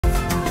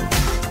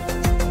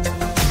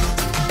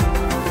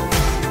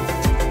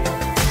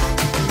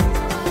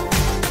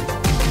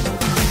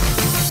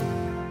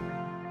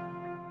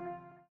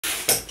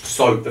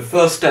So the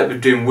first step of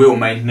doing wheel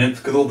maintenance,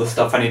 because all the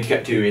stuff I need to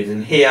get to is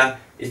in here,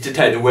 is to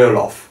take the wheel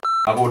off.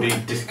 I've already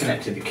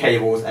disconnected the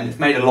cables and it's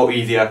made a lot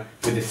easier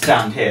with this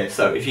stand here.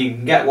 So if you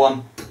can get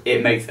one,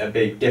 it makes a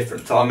big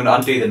difference. So I'm going to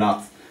undo the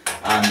nuts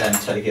and then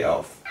take it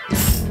off.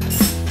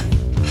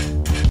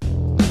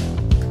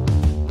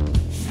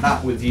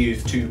 That was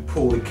used to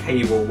pull the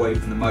cable away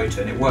from the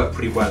motor and it worked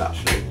pretty well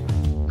actually.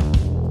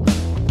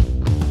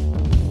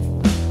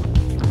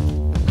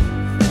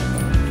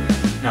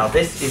 Now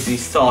this is the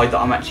side that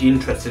I'm actually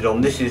interested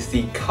on. This is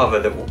the cover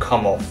that will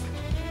come off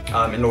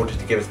in order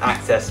to give us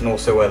access and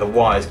also where the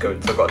wires go.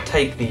 So I've got to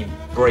take the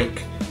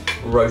brake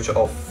rotor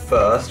off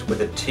first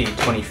with a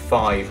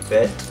T25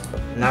 bit.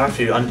 Now I have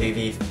to undo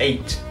these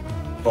 8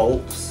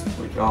 bolts,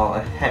 which are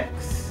a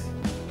hex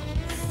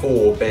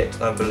 4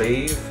 bit I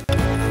believe.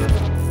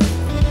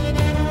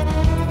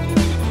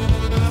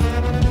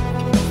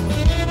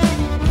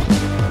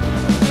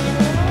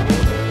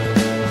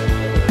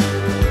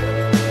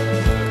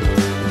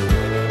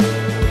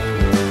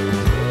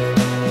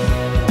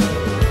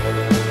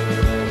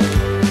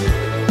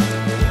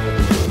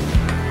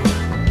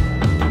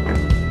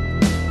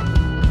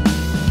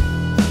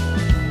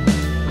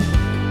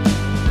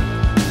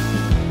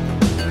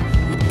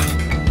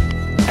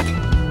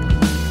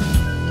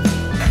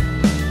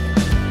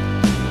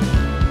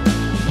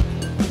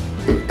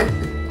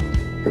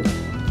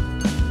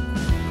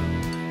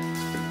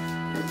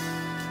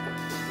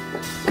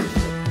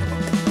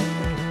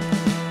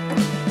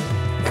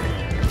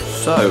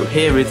 So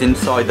here is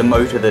inside the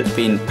motor that's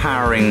been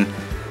powering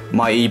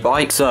my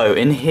e-bike. So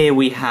in here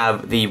we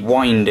have the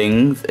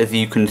windings, as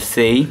you can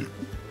see.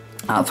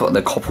 That's what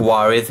the copper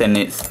wire is, and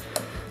it's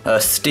a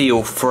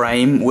steel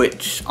frame,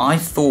 which I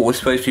thought was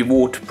supposed to be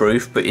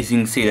waterproof, but as you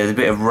can see there's a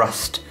bit of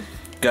rust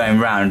going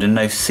round and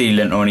no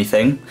sealant or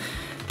anything.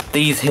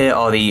 These here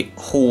are the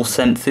hall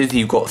sensors.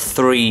 You've got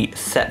 3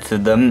 sets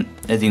of them,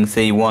 as you can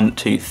see, 1,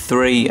 2,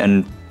 3,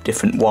 and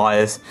different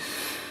wires.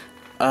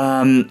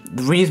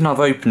 The reason I've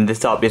opened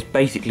this up is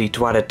basically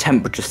to add a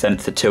temperature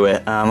sensor to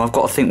it. I've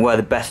got to think where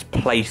the best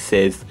place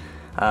is,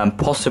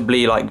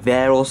 possibly like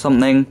there or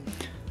something,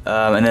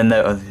 and then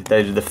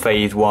those are the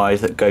phase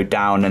wires that go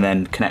down and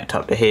then connect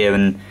up to here,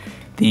 and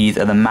these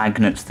are the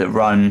magnets that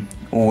run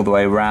all the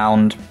way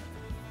around.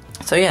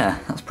 So yeah,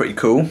 that's pretty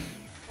cool.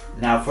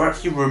 Now for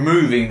actually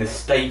removing the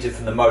stator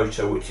from the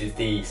motor, which is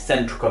the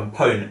central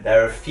component,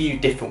 there are a few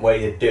different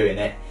ways of doing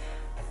it.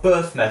 The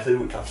first method,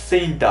 which I've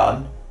seen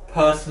done,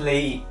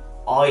 personally,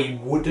 I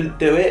wouldn't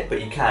do it, but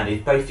you can.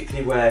 It's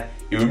basically where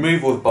you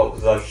remove all the bolts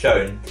as I've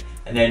shown,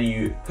 and then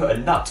you put a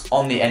nut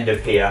on the end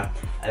of here,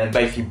 and then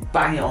basically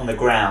bang it on the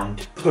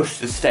ground, push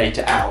the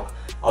stator out.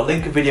 I'll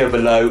link a video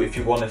below if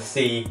you want to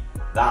see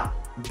that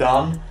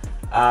done.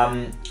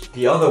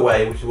 The other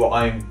way, which is what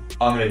I'm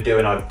going to do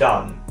and I've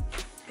done,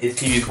 is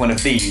to use one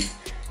of these.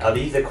 Now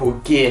these are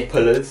called gear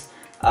pullers.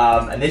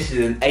 And this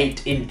is an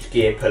 8-inch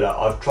gear puller.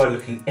 I've tried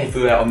looking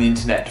everywhere on the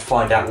internet to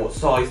find out what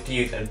size to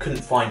use and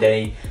couldn't find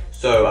any,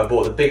 so I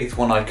bought the biggest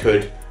one I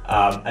could,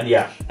 and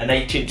yeah, an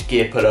 8-inch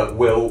gear puller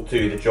will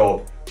do the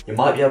job. You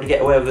might be able to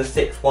get away with a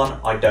 6 one,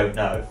 I don't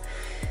know.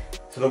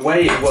 So the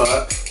way it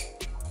works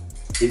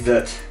is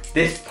that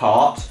this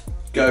part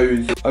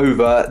goes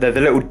over, there's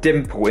a little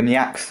dimple in the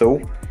axle,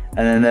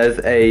 and then there's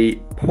a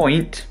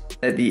point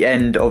at the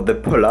end of the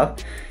puller,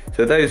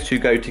 so those two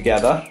go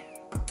together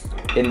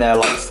in there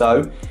like so,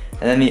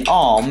 and then the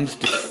arms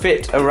just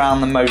fit around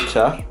the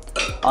motor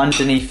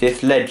underneath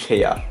this ledge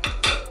here,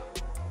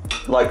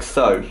 like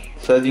so.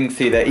 So as you can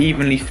see, they're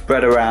evenly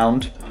spread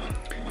around,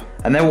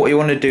 and then what you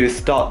want to do is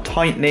start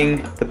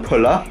tightening the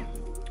puller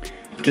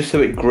just so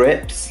it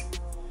grips,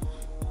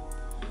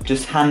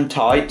 just hand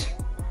tight,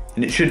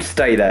 and it should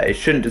stay there, it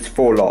shouldn't just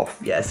fall off.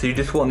 Yeah, so you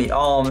just want the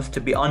arms to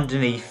be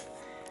underneath,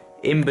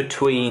 in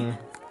between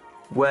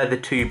where the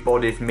two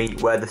bodies meet,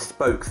 where the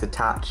spokes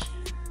attach,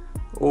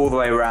 all the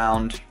way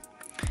around,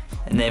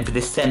 and then for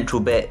this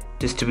central bit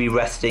just to be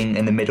resting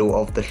in the middle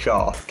of the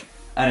shaft.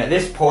 And at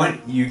this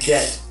point you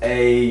get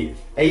a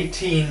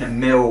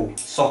 18mm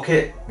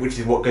socket, which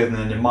is what goes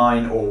in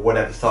mine or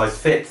whatever size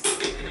fits,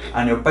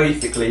 and you're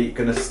basically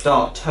going to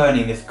start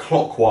turning this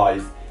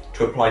clockwise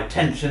to apply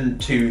tension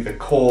to the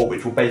core,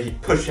 which will basically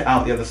push it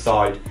out the other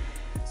side.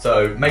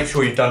 So make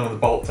sure you've done all the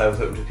bolts out,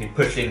 so it will just be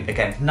pushing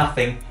against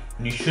nothing,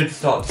 and you should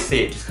start to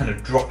see it just kind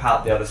of drop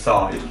out the other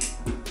side.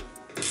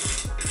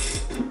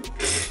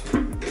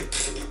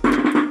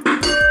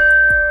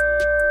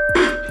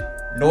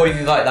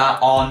 Noises like that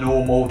are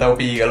normal. There'll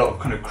be a lot of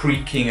kind of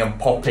creaking and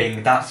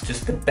popping. That's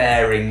just the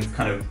bearings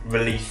kind of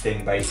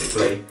releasing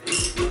basically.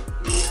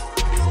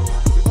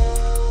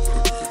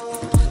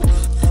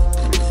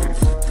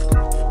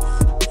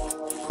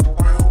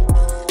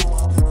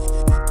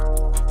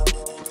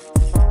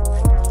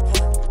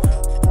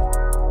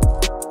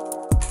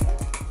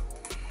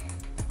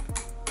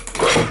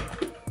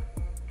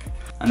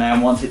 And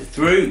then once it's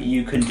through,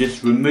 you can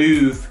just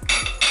remove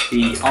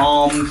the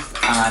arms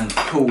and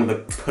pull the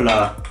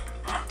puller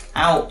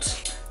out,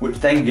 which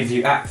then gives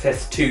you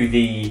access to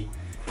the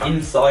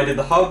inside of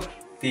the hub.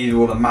 These are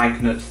all the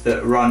magnets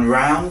that run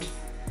round.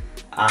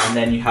 And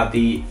then you have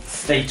the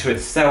stator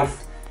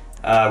itself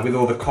with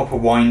all the copper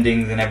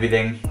windings and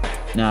everything.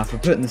 Now for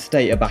putting the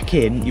stator back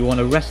in, you want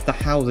to rest the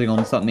housing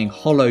on something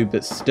hollow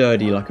but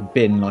sturdy like a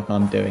bin like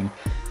I'm doing,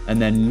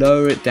 and then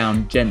lower it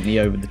down gently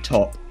over the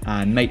top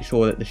and make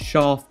sure that the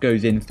shaft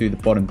goes in through the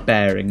bottom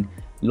bearing,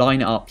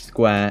 line it up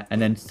square, and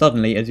then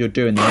suddenly as you're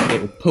doing that it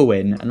will pull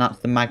in, and that's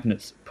the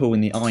magnets pulling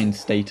the iron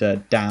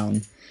stator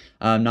down.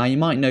 Now you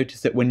might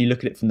notice that when you look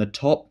at it from the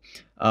top,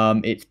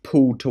 it's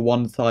pulled to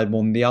one side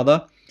more than the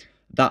other.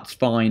 That's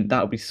fine,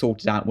 that'll be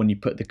sorted out when you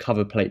put the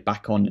cover plate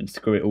back on and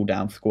screw it all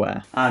down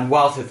square. And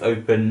whilst it's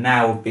open,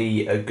 now would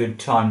be a good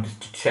time just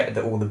to check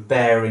that all the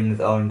bearings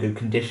are in good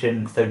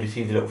condition. So just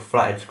use a little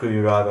flathead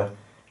screwdriver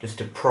just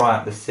to pry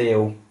up the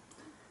seal.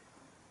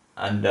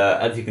 And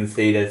as you can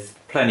see, there's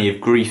plenty of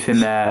grease in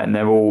there and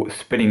they're all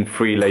spinning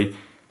freely.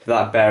 So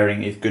that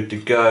bearing is good to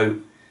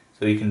go.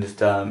 So you can just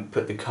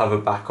put the cover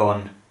back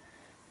on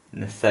in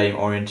the same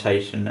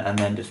orientation and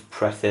then just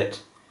press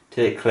it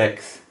till it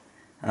clicks.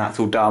 And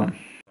that's all done.